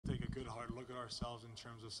ourselves in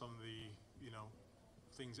terms of some of the,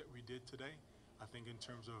 things that we did today. I think in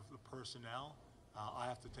terms of the personnel, I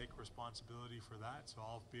have to take responsibility for that, so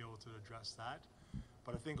I'll be able to address that.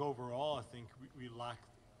 But I think overall, I think we lacked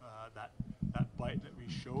that bite that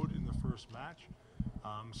we showed in the first match.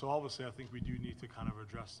 So obviously, I think we do need to kind of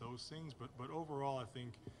address those things. But overall, I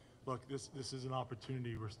think, look, this is an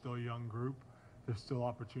opportunity. We're still a young group. There's still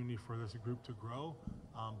opportunity for this group to grow.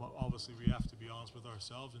 But obviously, we have to be honest with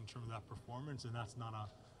ourselves in terms of that performance, and that's not a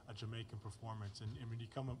Jamaican performance. And when you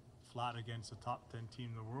come up flat against a top 10 team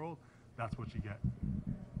in the world, that's what you get.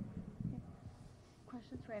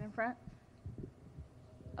 Questions right in front.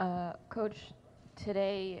 Coach,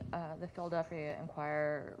 today the Philadelphia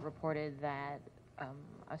Inquirer reported that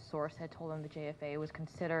a source had told them the JFA was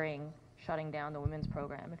considering shutting down the women's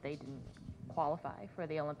program if they didn't qualify for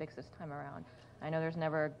the Olympics this time around. I know there's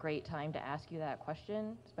never a great time to ask you that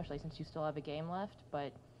question, especially since you still have a game left,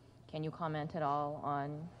 but can you comment at all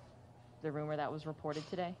on the rumor that was reported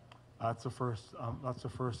today? That's the first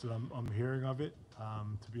that I'm hearing of it.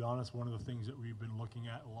 To be honest, one of the things that we've been looking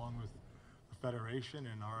at along with the Federation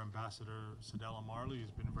and our ambassador, Sadella Marley, has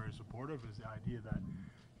been very supportive, is the idea that,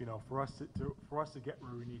 for us to get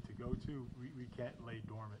where we need to go to, we can't lay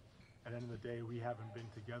dormant. At the end of the day, we haven't been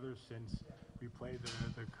together since we played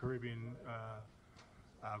the Caribbean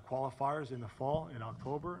qualifiers in the fall, in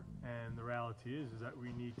October, and the reality is that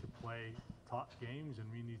we need to play top games, and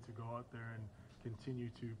we need to go out there and continue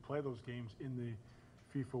to play those games in the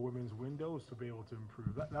FIFA women's windows to be able to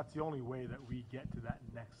improve. That's the only way that we get to that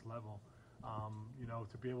next level.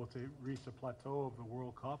 To be able to reach the plateau of the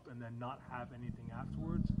World Cup and then not have anything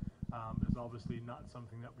afterwards is obviously not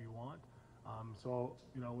something that we want.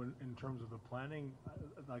 In terms of the planning,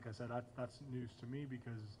 like I said, that's news to me,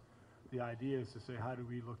 because the idea is to say, how do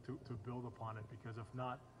we look to build upon it? Because if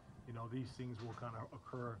not, these things will kind of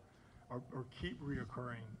occur or keep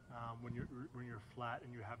reoccurring when you're flat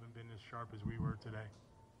and you haven't been as sharp as we were today.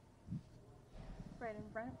 Right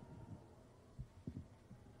in front.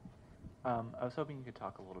 I was hoping you could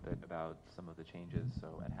talk a little bit about some of the changes.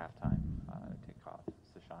 So at halftime, take off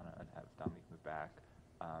Sashana and have Dominique move back.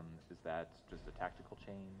 Is that just a tactical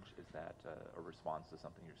change? Is that a response to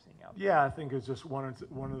something you're seeing out there? Yeah, I think it's just one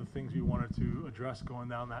of the things we wanted to address going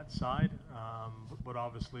down that side. But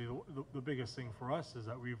obviously, the biggest thing for us is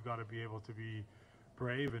that we've got to be able to be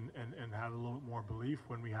brave and have a little more belief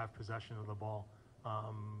when we have possession of the ball.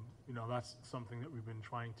 That's something that we've been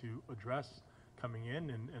trying to address coming in,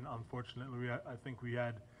 and unfortunately, I think we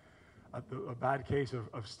had a bad case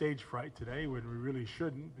of stage fright today when we really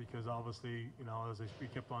shouldn't, because obviously, as we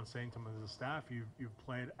kept on saying to them as a staff, you've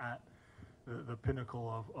played at the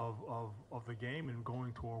pinnacle of the game and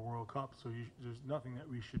going to a World Cup, so there's nothing that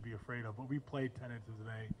we should be afraid of. But we played tentative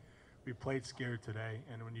today, we played scared today,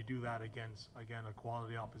 and when you do that against, again, a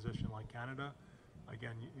quality opposition like Canada,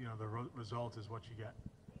 again, the result is what you get.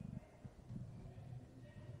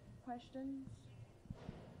 Questions?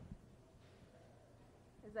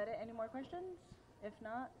 Is that it? Any more questions? If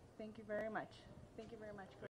not, thank you very much. Thank you very much.